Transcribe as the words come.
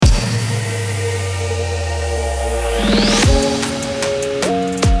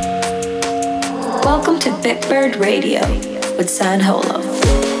Bitbird Radio with San Holo.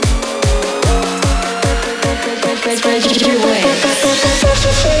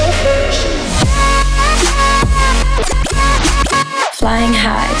 Flying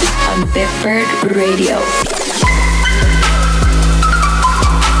high on Bitbird Radio.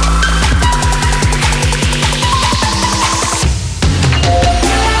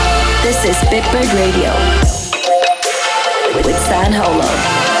 This is Bitbird Radio with San Holo.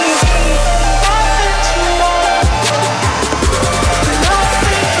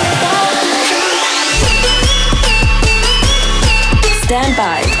 Stand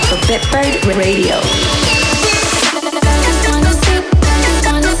by for Bitbird Radio.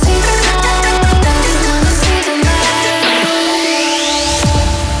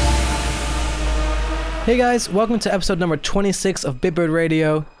 Hey guys, welcome to episode number 26 of Bitbird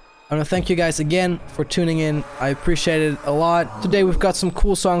Radio. I want to thank you guys again for tuning in. I appreciate it a lot. Today we've got some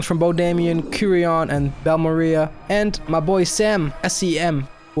cool songs from Bo Damien, Curion, and Bel Maria. And my boy Sam, SEM,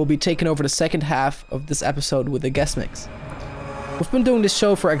 will be taking over the second half of this episode with a guest mix. We've been doing this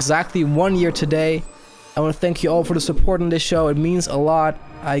show for exactly 1 year today. I want to thank you all for the support on this show. It means a lot.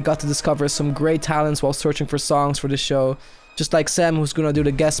 I got to discover some great talents while searching for songs for this show. Just like Sam, who's gonna do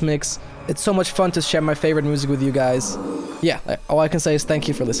the guest mix. It's so much fun to share my favorite music with you guys. Yeah, all I can say is thank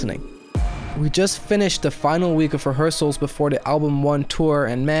you for listening. We just finished the final week of rehearsals before the Album 1 tour,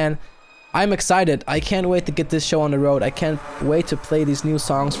 and man, I'm excited. I can't wait to get this show on the road. I can't wait to play these new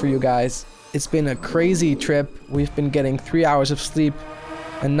songs for you guys. It's been a crazy trip. We've been getting 3 hours of sleep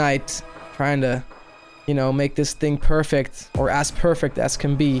a night, trying to, make this thing perfect, or as perfect as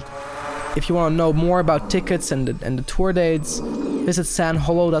can be. If you want to know more about tickets and the tour dates, visit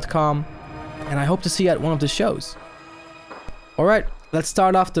sanholo.com, and I hope to see you at one of the shows. Alright, let's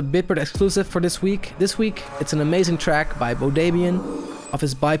start off the Bitbird exclusive for this week. This week, it's an amazing track by Bo Damien of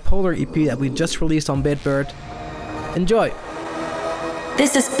his Bipolar EP that we just released on Bitbird. Enjoy!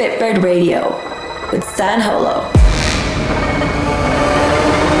 This is Bitbird Radio with San Holo.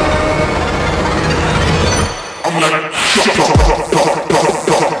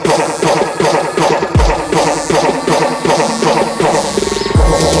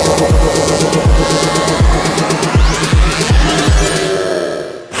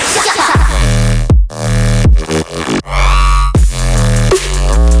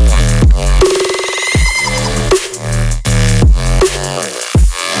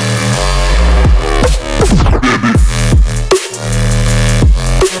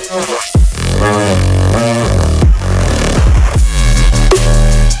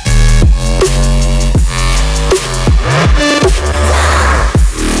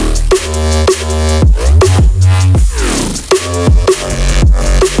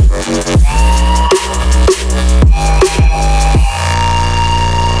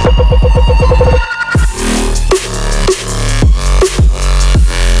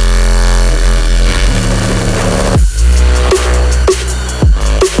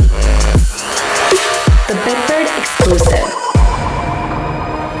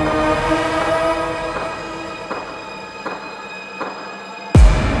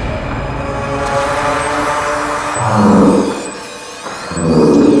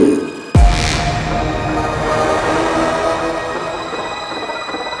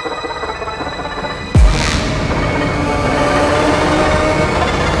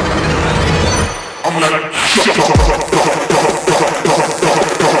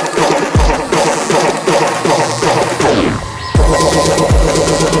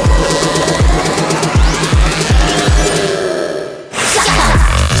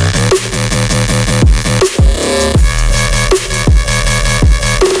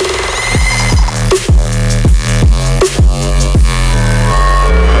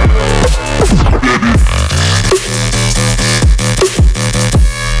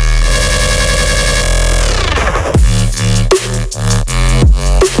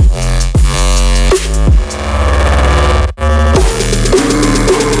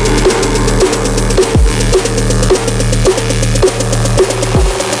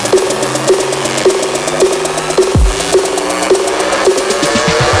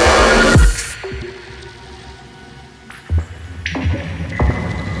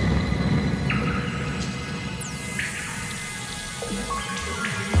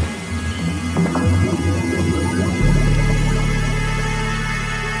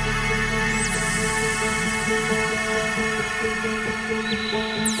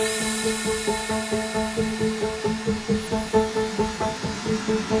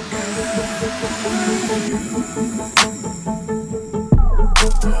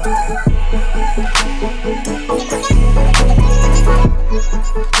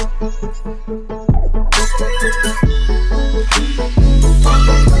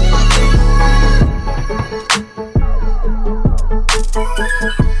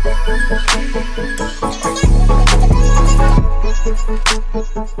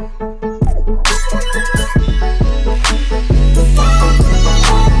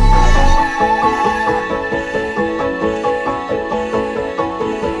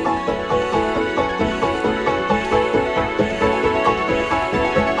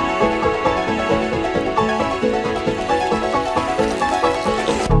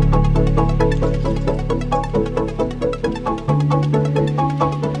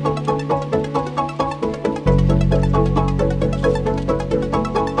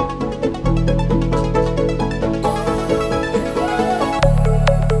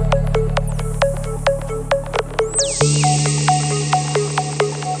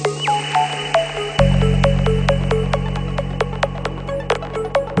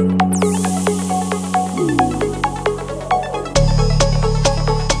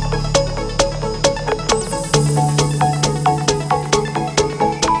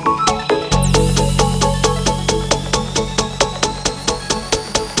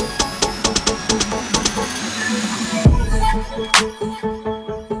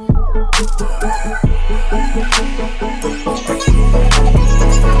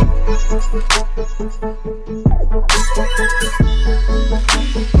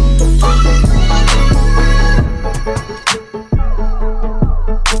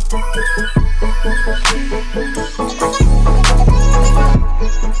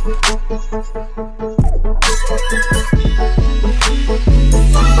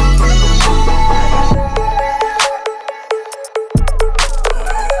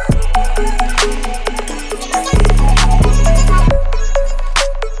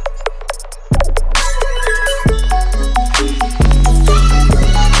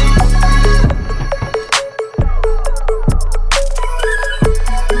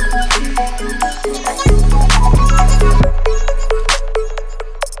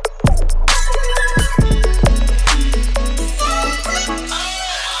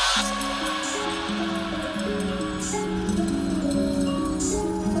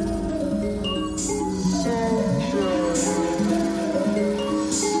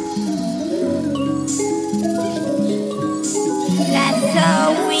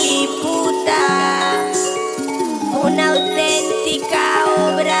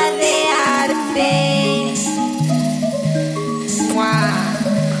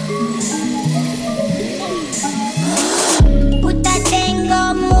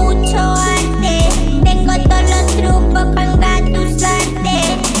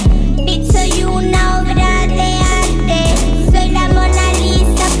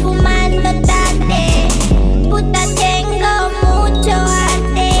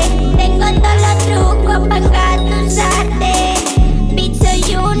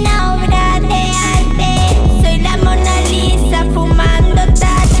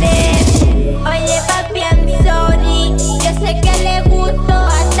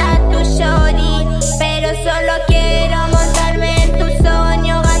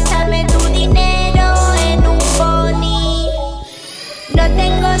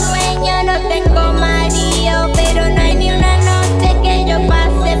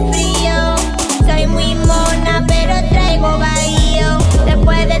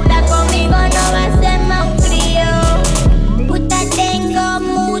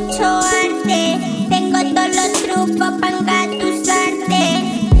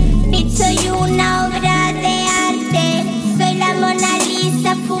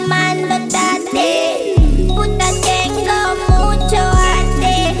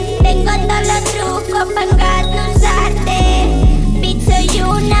 Para engatusar.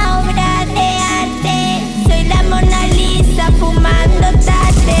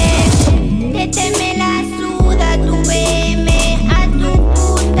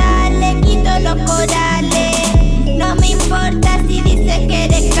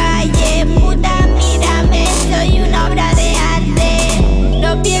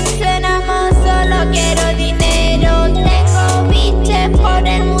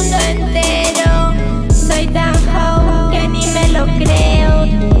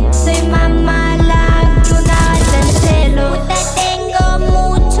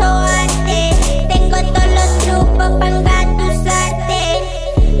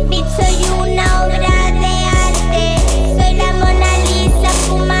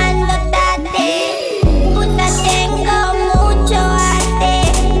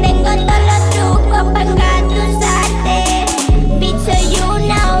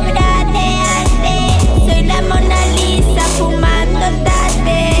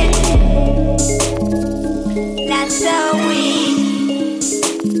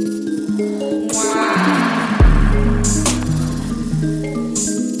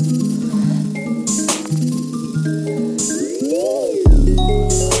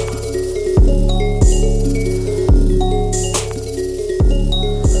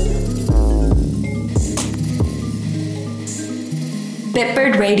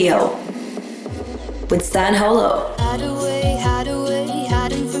 Bitbird Radio with Stan Holo. Hiding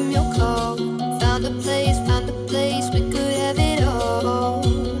from your call. Found a place, we could have it all.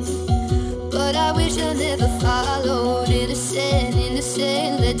 But I wish I never followed. Innocent,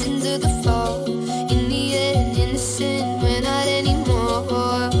 legends of the fall. In the end, innocent, we're not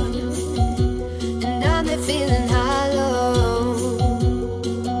anymore. And I'm there feeling hollow.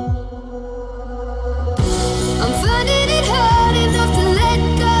 I'm finding it hard enough to let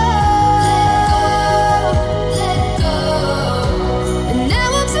go. Let go. And now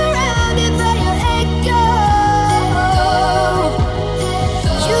I'm surrounded by your echo.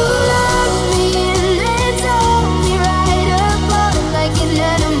 You love me and then told me right above it like an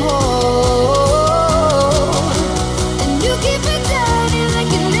animal. And you keep returning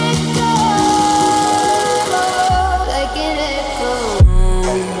like an echo. Like an echo.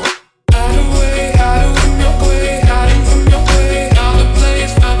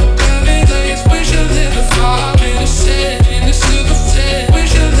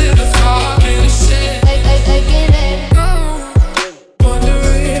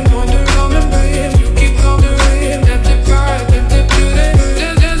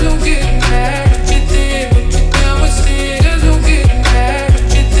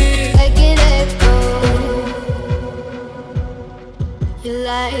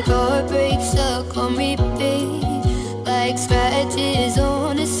 Like heartbreak stuck on repeat, like scratches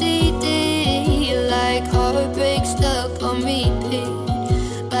on a CD. Like heartbreak stuck on repeat,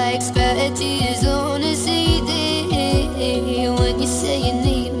 like scratches on a CD. When you say you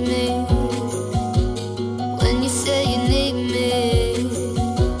need me, when you say you need me,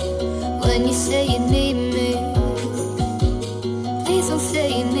 when you say you need me, please don't say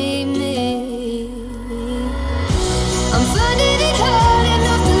you need me. I'm finding it hard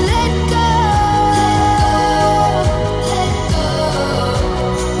enough to let go. Let go.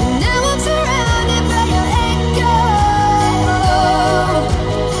 And now I'm surrounded by your echo.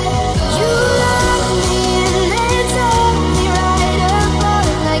 You love me and then told me right above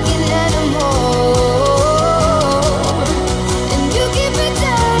it like an animal. And you keep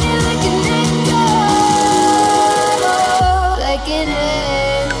returning like an echo. Like an echo.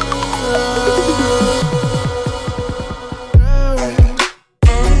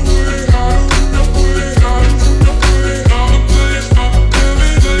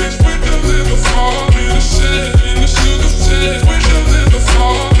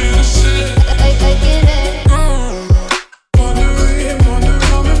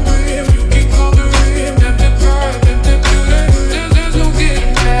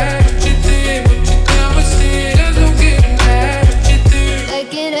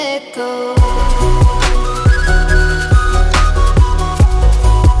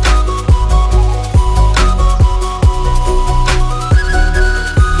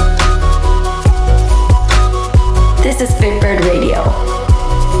 This is Bitbird Radio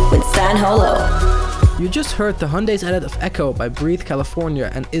with Stan Holo. You just heard the Hyundai's edit of Echo by Breathe California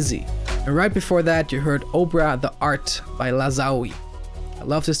and Izzy. And right before that, you heard Obra the Art by Lazawi. I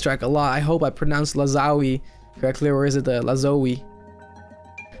love this track a lot. I hope I pronounced Lazawi correctly, or is it Lazowi?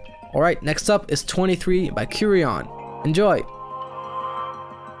 Alright, next up is 23 by Curion. Enjoy!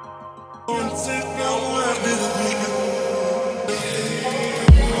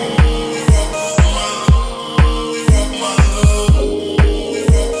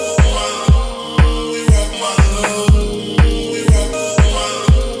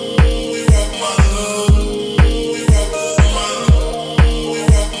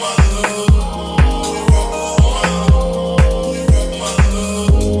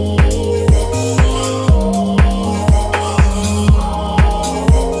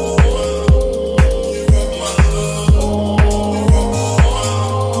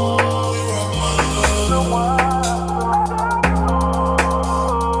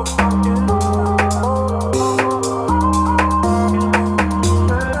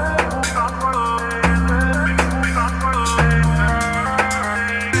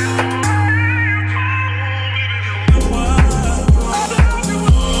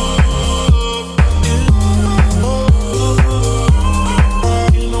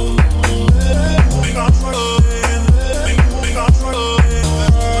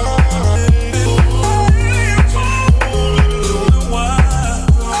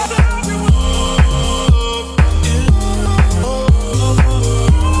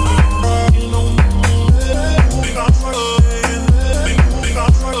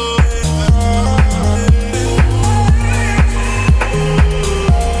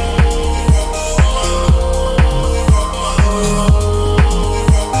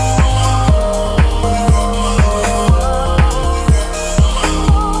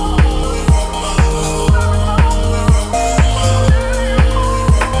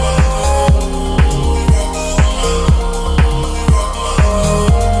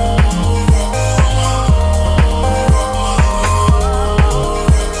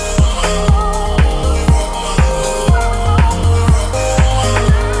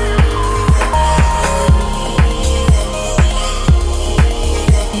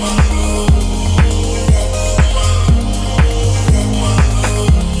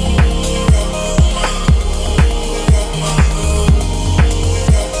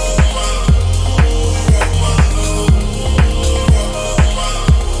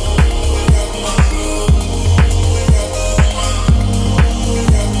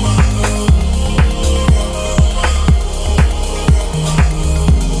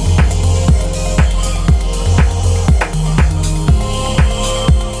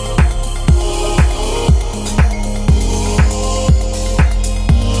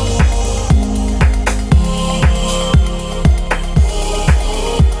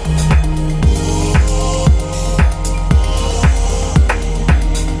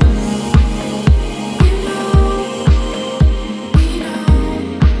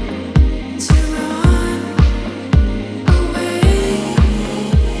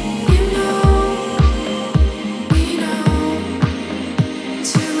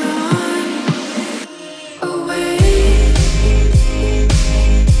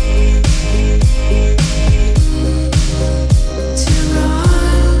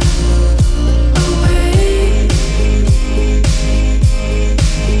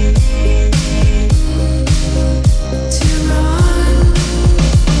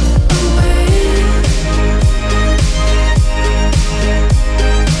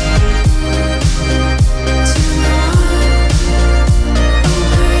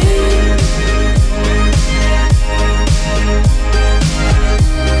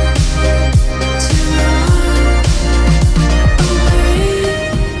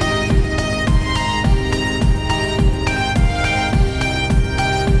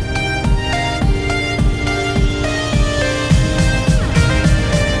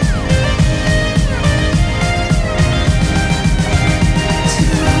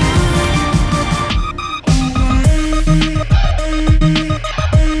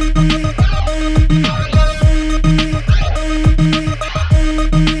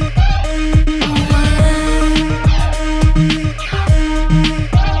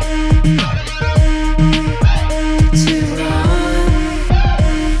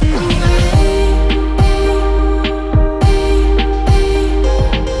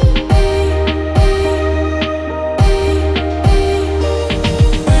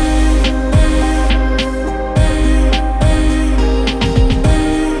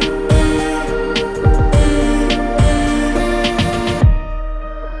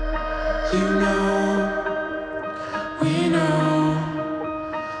 You know, we know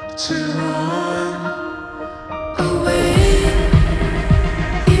to run away.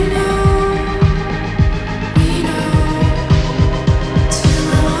 You know, we know to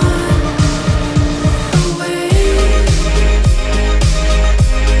run away.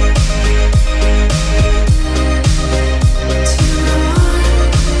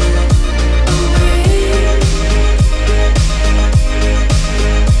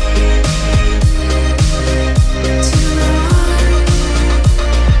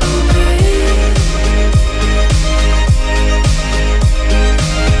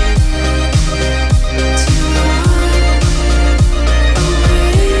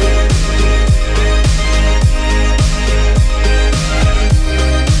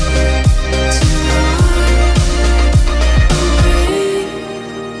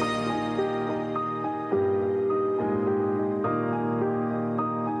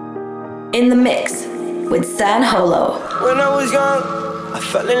 In the mix with San Holo. When I was young, I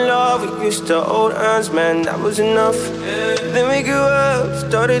fell in love. We used to hold hands, man, that was enough. Then we grew up,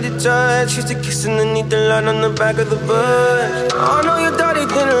 started to touch. Used to kiss underneath the light on the back of the bus. I know your daddy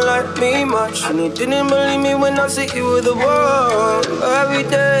didn't like me much, and he didn't believe me when I said you were the one. Every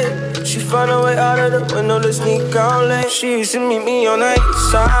day, she found a way out of the window to sneak out late. She used to meet me on the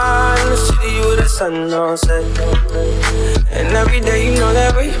east side in the city with the sun on set. And every day you know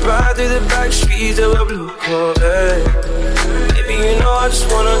that we ride through the back streets of a blue Corvette. Baby, you know I just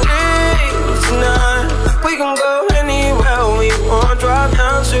wanna leave tonight. We can go anywhere we want. Drive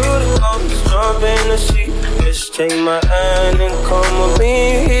down to the coast, jump in the sea. Just take my hand and come with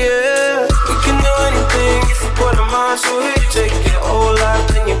me, yeah. We can do anything if you put a mind to it. Take your whole life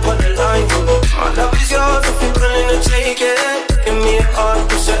and you put a line through it. My love is yours if you're willing to take it. Give me a heart,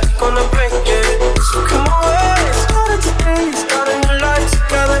 cause I'm gonna break it. So come away, started today, starting a life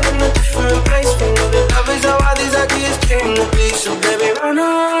together in a different place. We know that love is how all these ideas came to be. So baby, run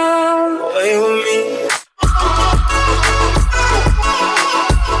away with me.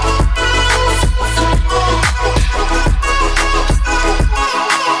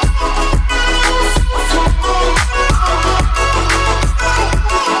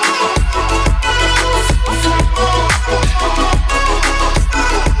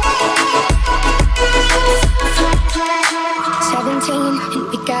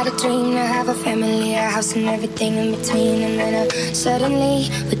 And everything in between. And then suddenly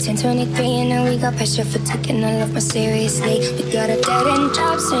we're 10, 23, and now we got pressure for taking our love more seriously. We got a dead end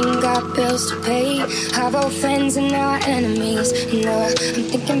jobs and got bills to pay. Have old friends and now our enemies. And now I'm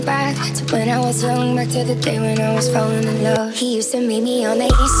thinking back to when I was young, back to the day when I was falling in love. He used to meet me on the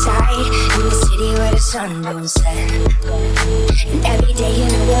east side in the city where the sun don't set. And every day you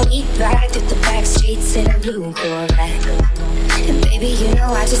know we'll be ride through the back streets in a blue Corvette. And baby, you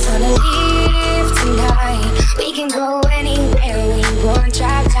know I just wanna leave tonight. We can go anywhere we want.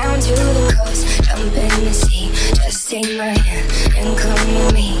 Drive down to the coast, jump in the sea. Just take my hand and come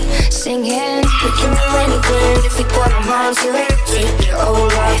with me. Singing, we can do anything if we put our minds to it. Take your whole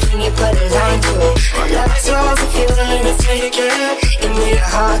life and you put a line to it. My love is yours if you're willing to take it. Give me your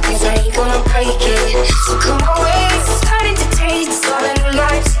heart, cause I ain't gonna break it. So come away, starting to taste. Starting a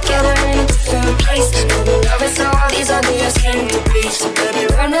life together in a different place. No, the love is how all these ideas came to be. So baby,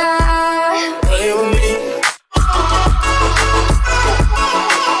 run away with me.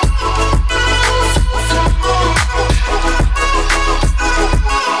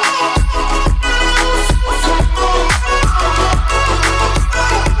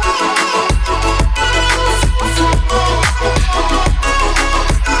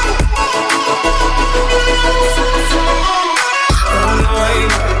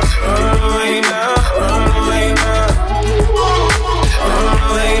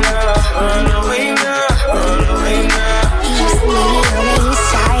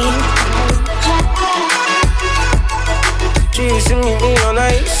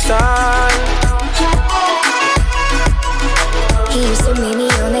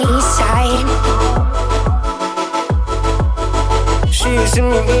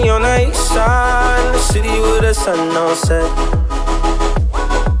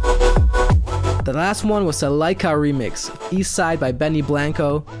 The last one was a Laika remix, East Side by Benny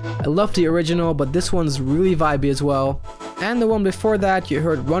Blanco. I love the original, but this one's really vibey as well. And the one before that, you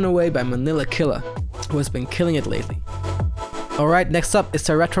heard Runaway by Manila Killa, who has been killing it lately. Alright, next up is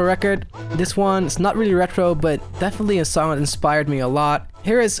a retro record. This one is not really retro, but definitely a song that inspired me a lot.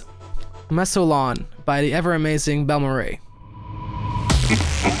 Here is Mesolon by the ever amazing Belmaray.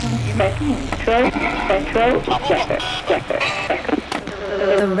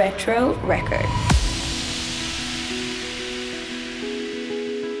 The Retro Record.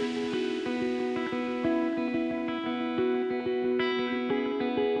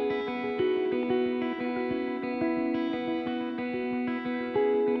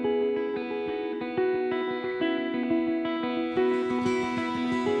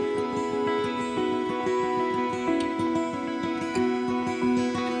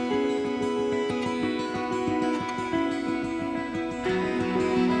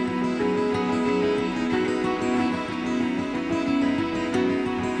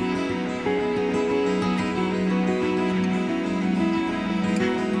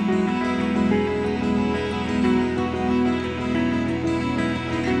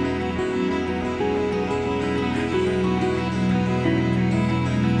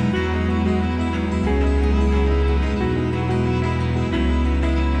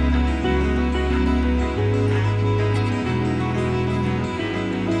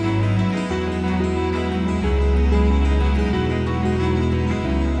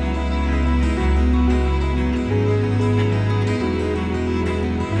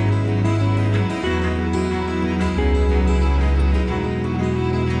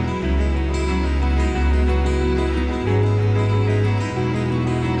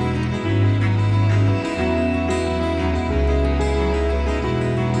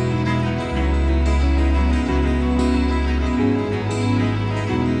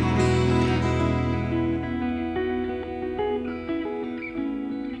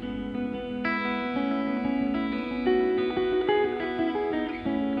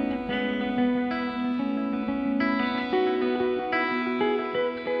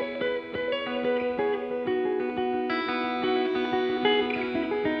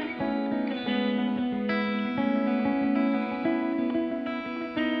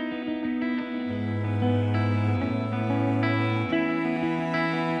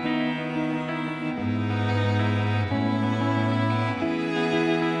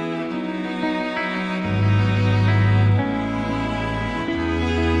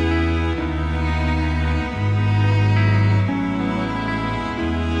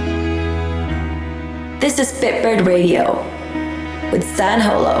 This is Bitbird Radio with San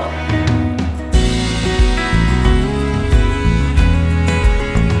Holo.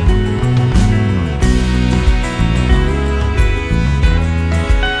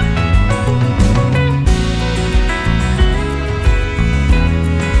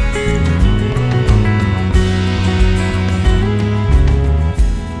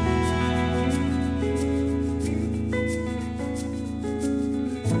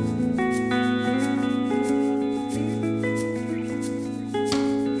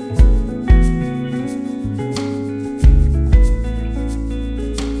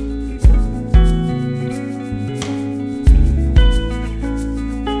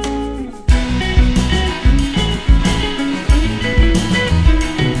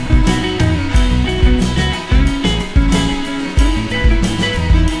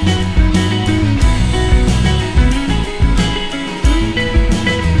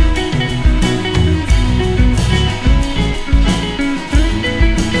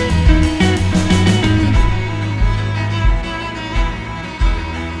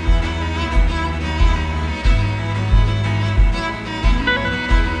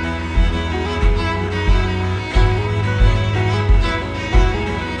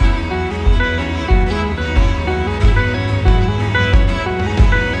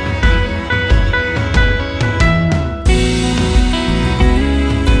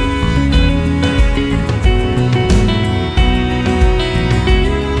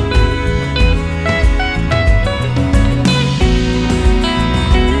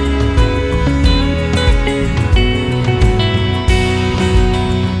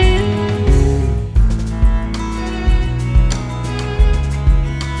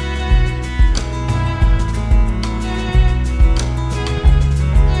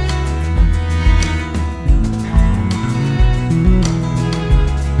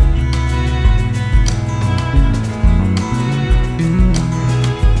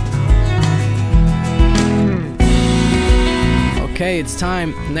 Okay, it's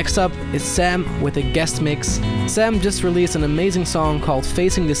time. Next up is Sam with a guest mix. Sam just released an amazing song called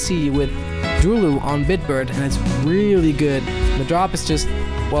Facing the Sea with Drulu on Bitbird, and it's really good. The drop is just,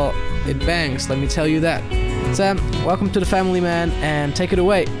 well, it bangs, let me tell you that. Sam, welcome to the family, man, and take it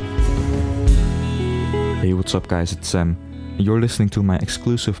away. Hey, what's up guys, it's Sam, and you're listening to my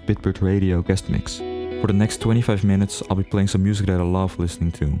exclusive Bitbird Radio guest mix. For the next 25 minutes, I'll be playing some music that I love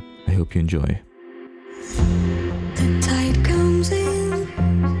listening to. I hope you enjoy. The tide comes in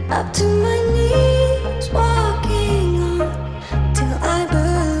up to my knees, walking on till I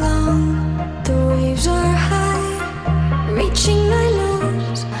belong. The waves are high, reaching my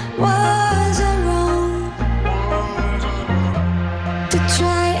lows. Was I wrong to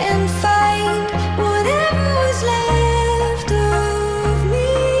try and find whatever was left of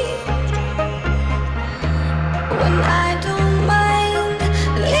me when I don't mind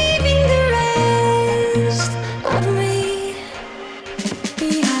leaving the rest of me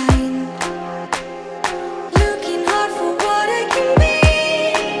behind?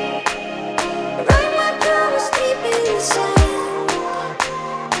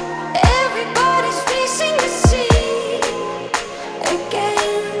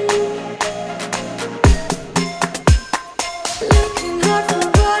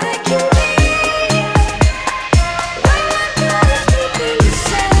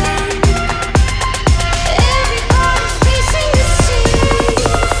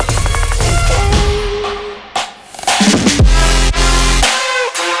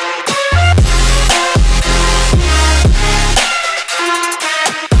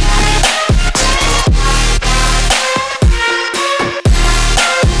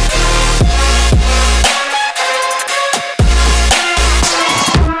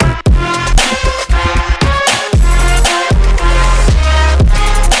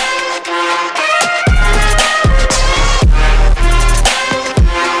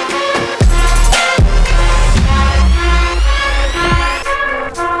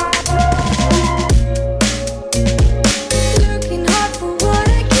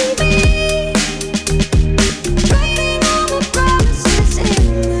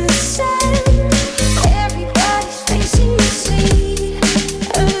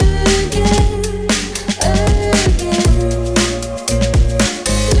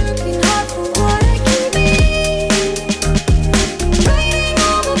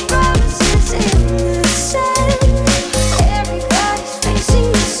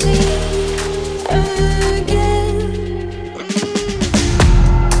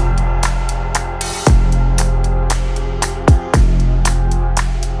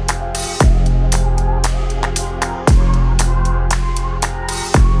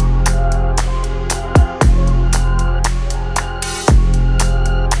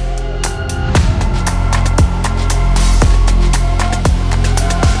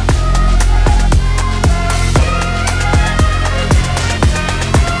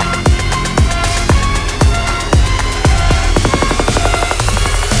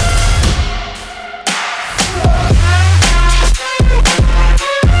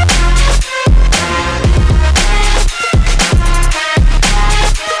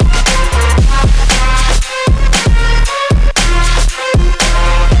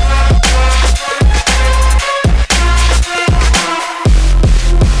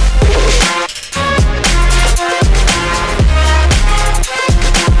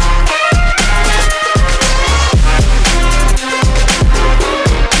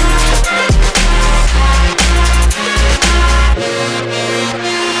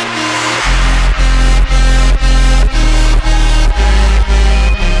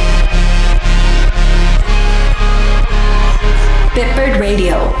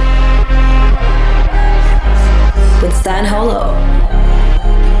 with San Holo.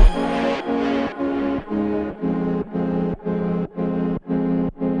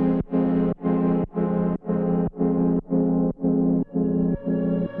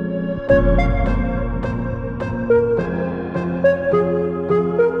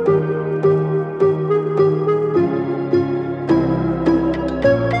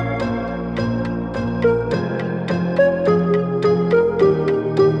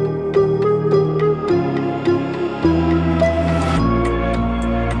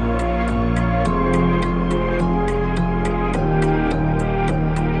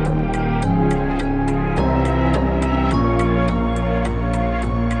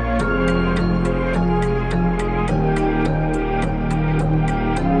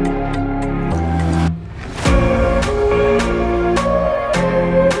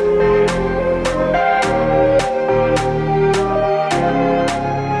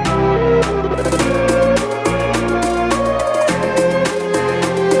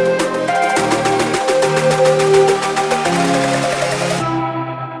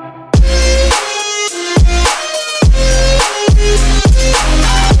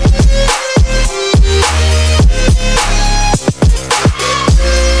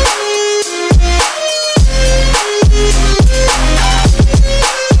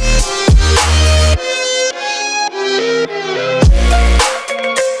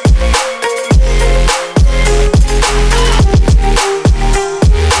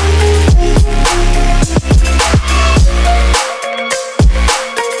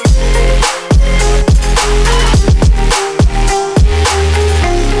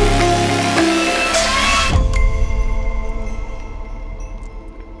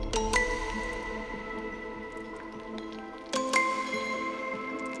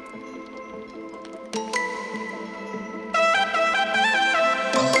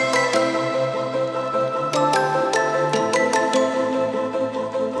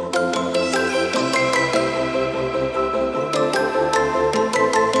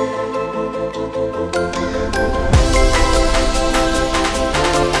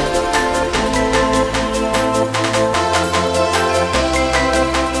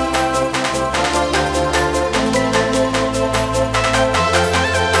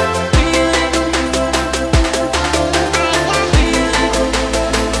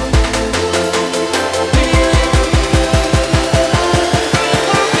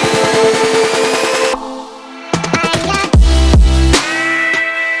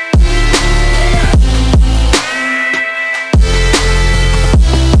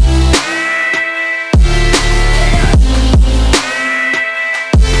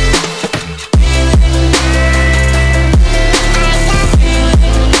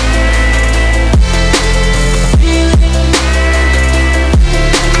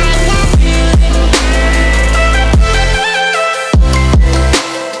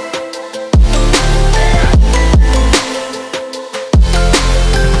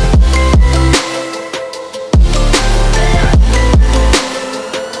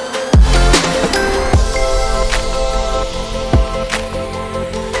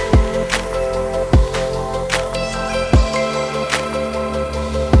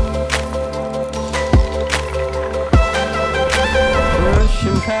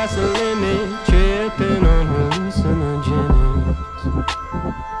 past the limit, tripping on hallucinogens.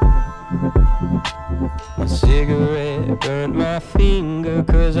 My cigarette burnt my finger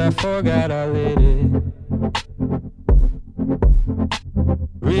 'cause I forgot I lit it.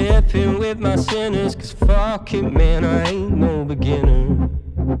 Ripping with my sinners 'cause fuck it, man, I ain't no beginner.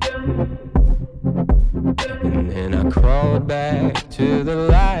 And then I crawled back to the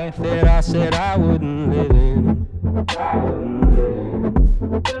life that I said I wouldn't live in.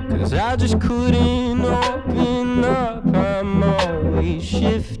 'Cause I just couldn't open up, I'm always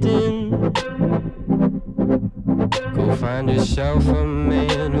shifting. Go find yourself a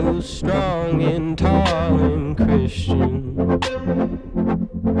man who's strong and tall and Christian.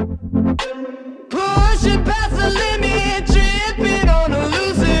 Pushing past the limit, tripping on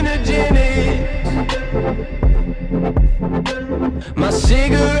hallucinogenics. My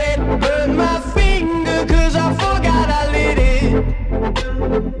cigarette burned my finger 'cause I forgot I lit it.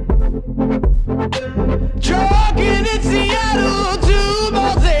 Trucking in Seattle, two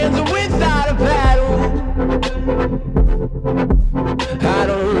both ends without a paddle. I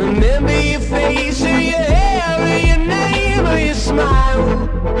don't remember your face or your hair or your name or your smile,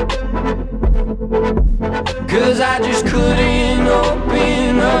 'cause I just couldn't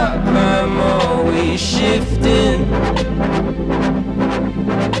open up, I'm always shifting.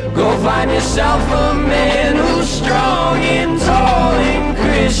 Go find yourself a man who's strong and tall and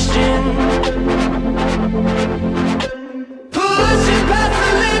crazy.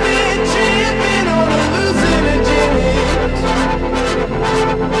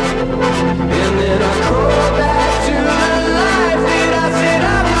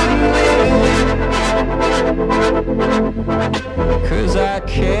 I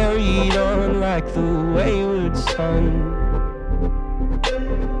carried on like the wayward son.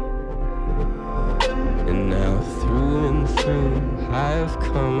 And now through and through I've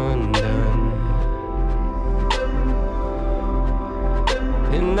come undone.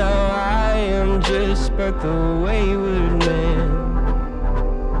 And now I am just but the wayward man.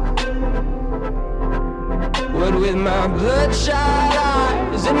 What with my bloodshot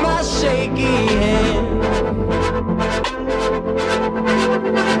eyes and my shaky hand.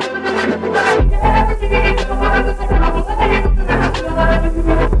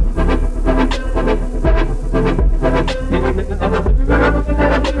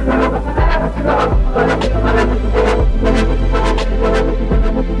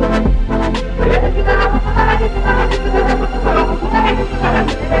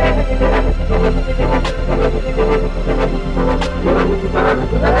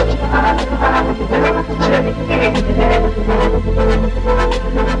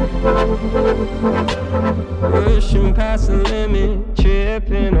 Pushing past the limit,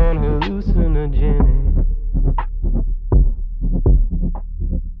 tripping on hallucinogenic.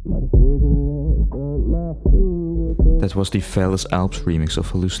 That was the Veles Alps remix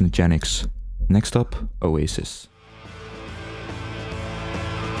of Hallucinogenics. Next up, Oasis.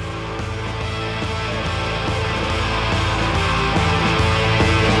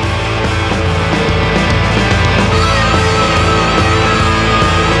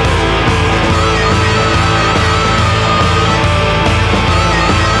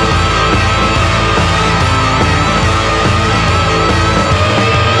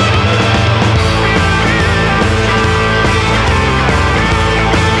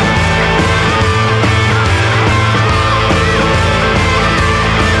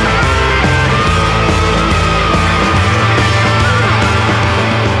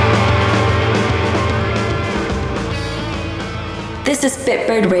 This is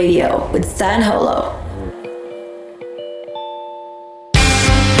Bitbird Radio with San Holo.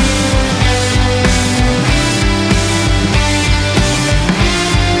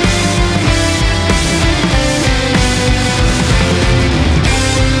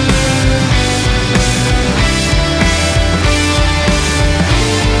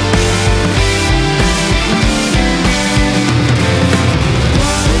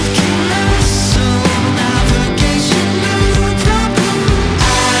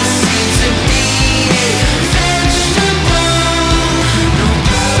 I seem to be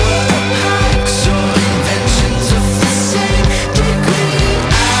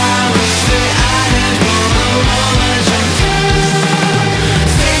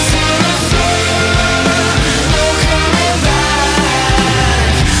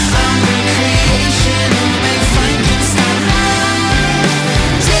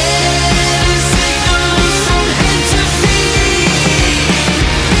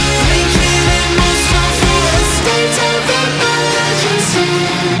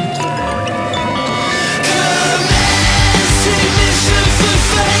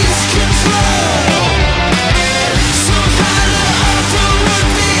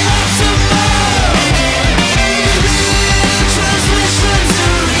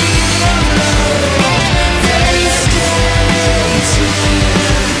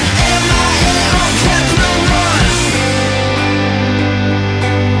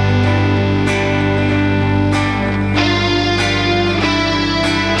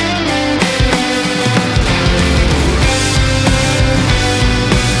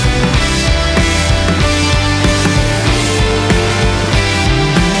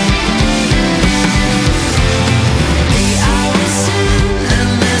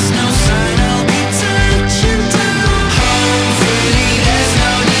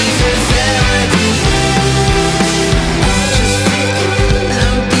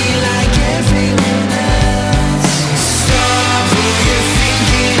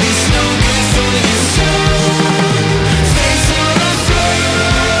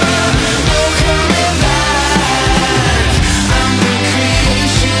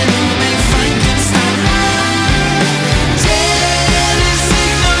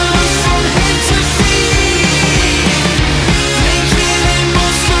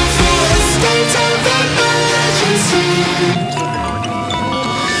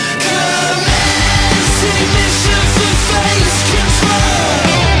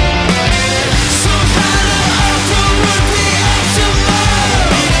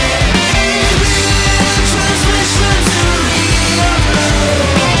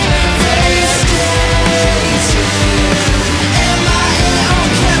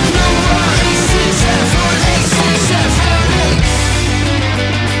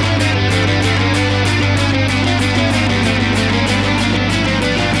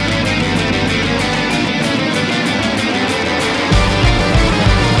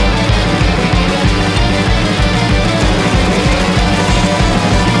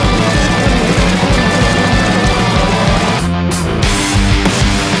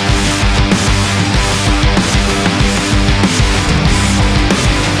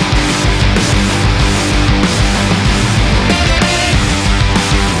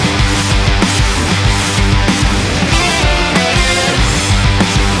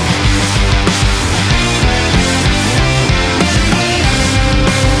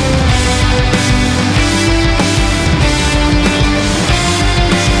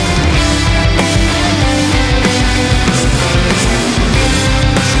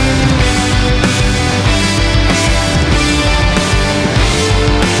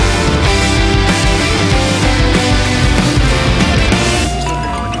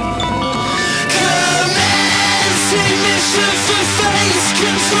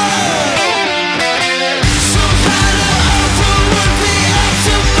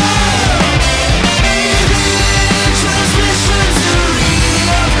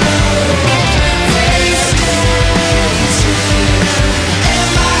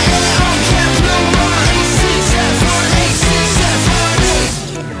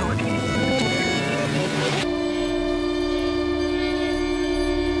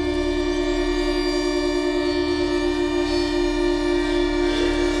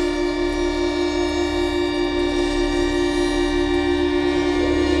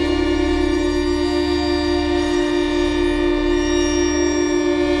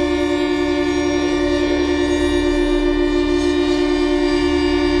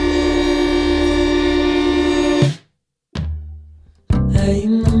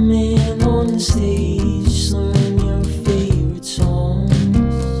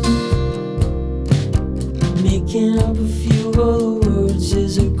making up a few other words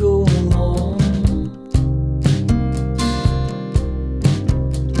as I go along.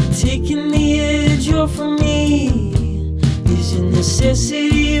 Taking the edge off of me is a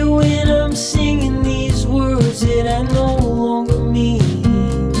necessity when I'm singing these words that I no longer mean.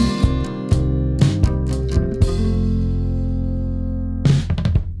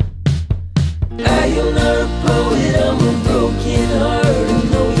 I am not a poet, I'm a broken heart. I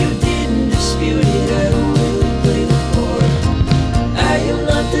know you didn't dispute it, I don't really play the part. I am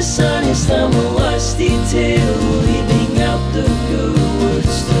not dishonest, I'm a lost detail, leaving out the good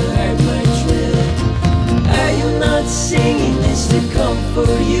words to hide my trail. I am not singing this to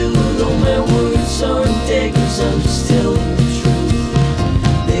comfort you, though my words aren't daggers, I'm just telling the truth.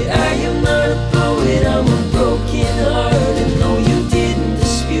 That I am not a poet, I'm a broken heart. I know you didn't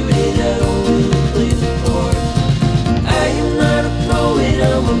dispute it, I don't really play the part. I am not a poet,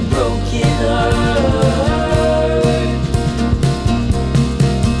 I'm a broken heart.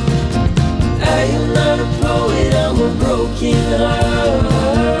 I am not a poet, I'm a broken heart.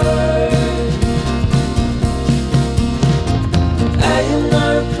 I am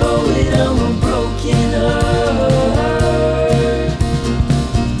not a poet, I'm a broken heart.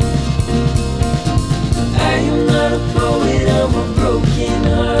 I am not a poet, I'm a broken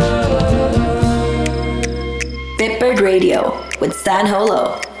heart. Bitbird Radio with San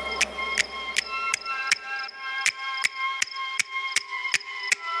Holo.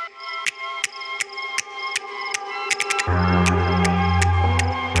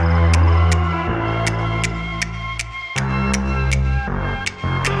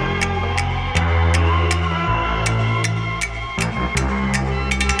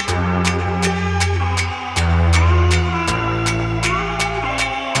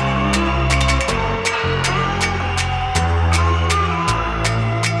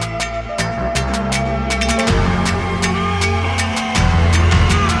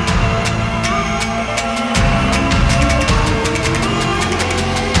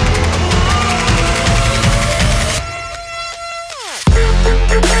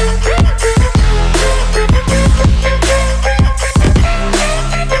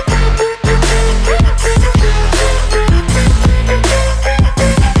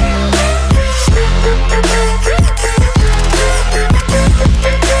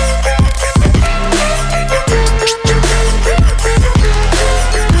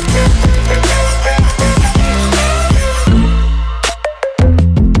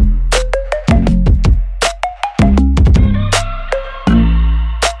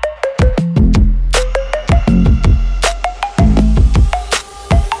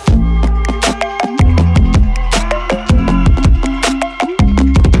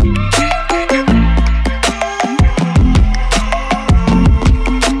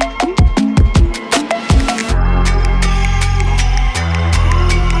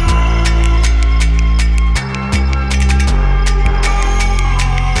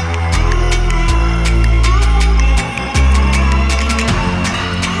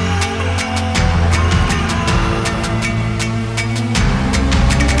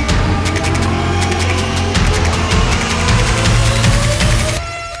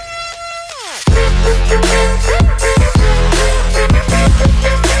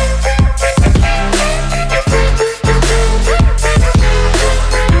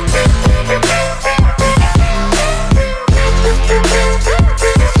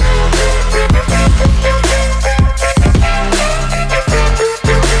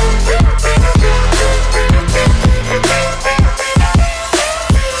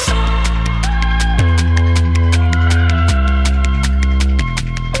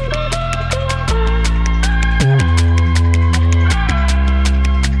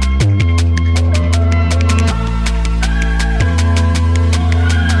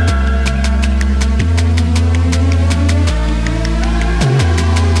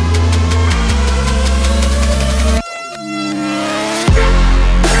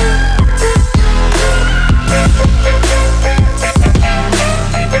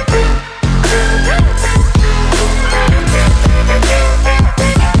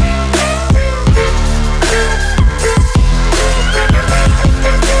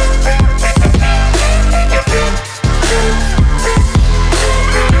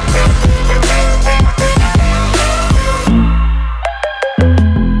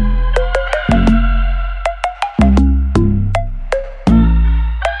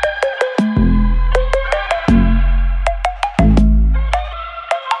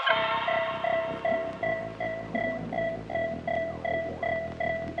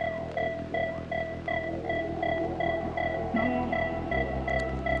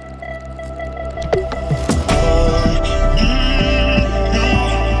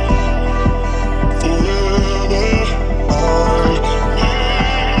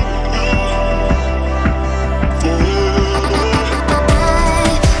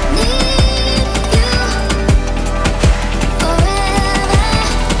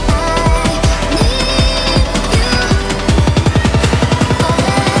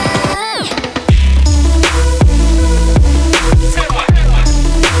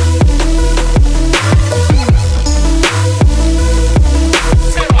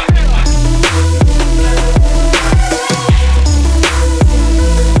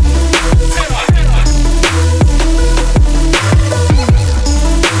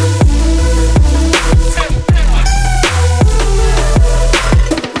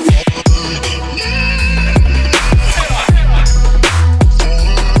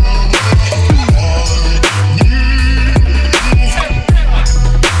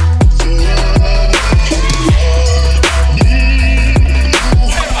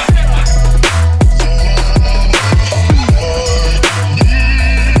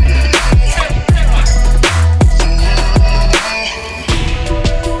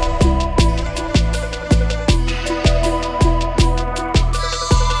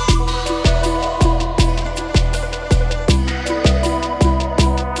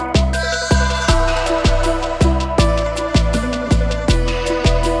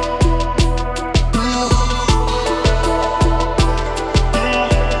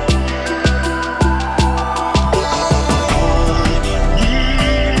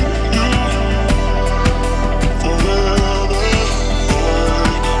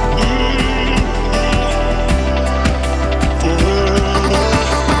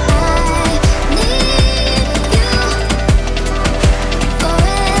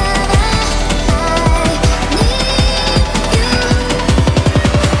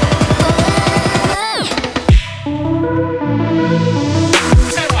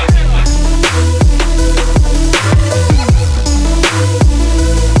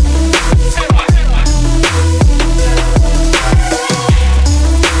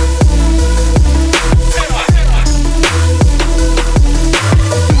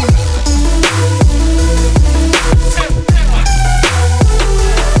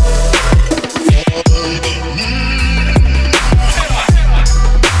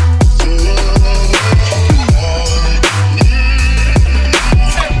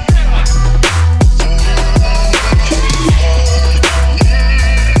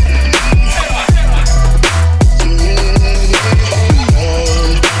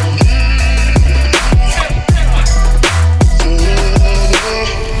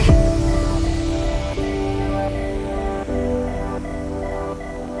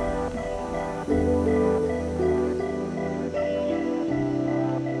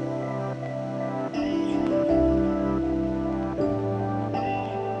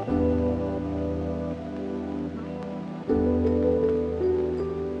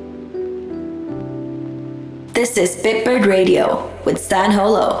 This is Bitbird Radio with San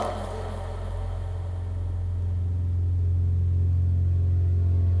Holo.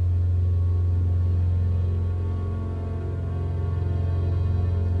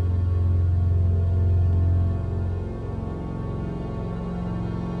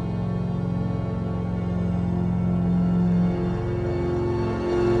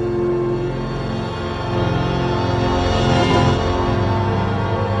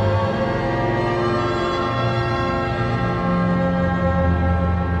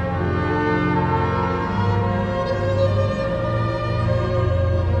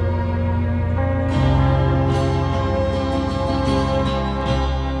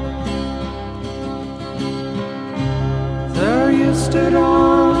 Stood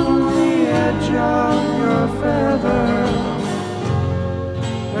on the edge of your feather,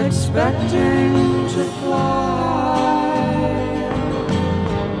 expecting to fly.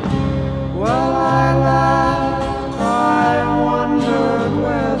 Well, I laughed, I wondered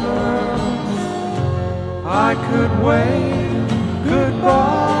whether I could wave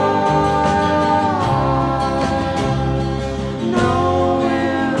goodbye.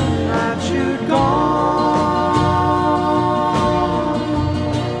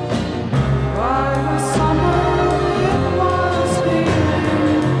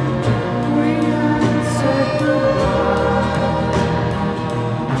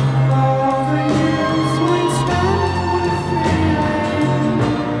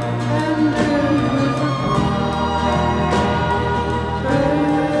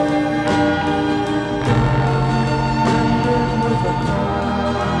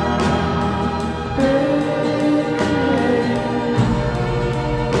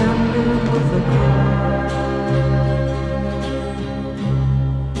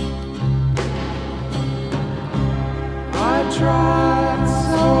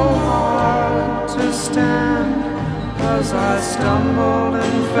 I stumbled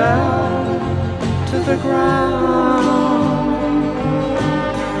and fell to the ground.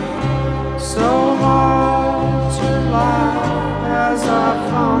 So hard to laugh as I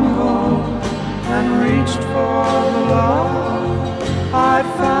fumbled and reached for the love I'd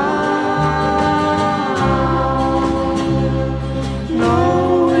found,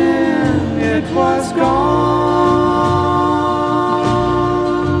 knowing it was gone.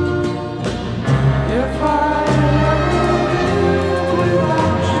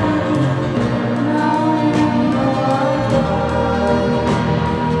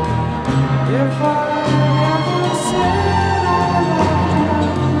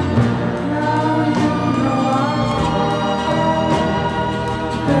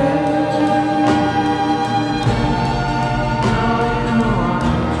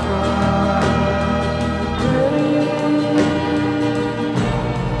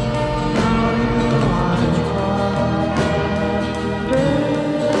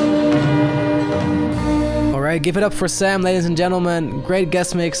 Give it up for Sam, ladies and gentlemen. Great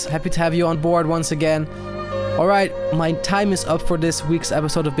guest mix. Happy to have you on board once again. Alright, my time is up for this week's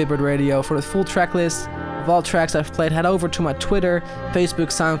episode of Bitbird Radio. For the full track list of all tracks I've played, head over to my Twitter, Facebook,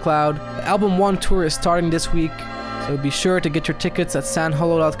 SoundCloud. The Album 1 tour is starting this week, so be sure to get your tickets at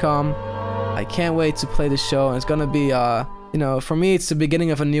sanholo.com. I can't wait to play this show, and it's gonna be, for me, it's the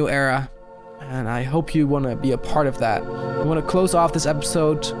beginning of a new era, and I hope you want to be a part of that. I want to close off this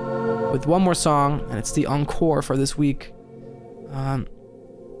episode with one more song, and it's the encore for this week.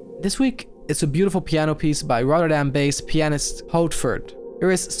 This week, it's a beautiful piano piece by Rotterdam-based pianist Houtford.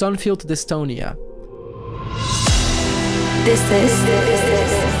 Here is Sunfield Dystonia. This is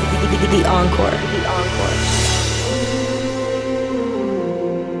the encore.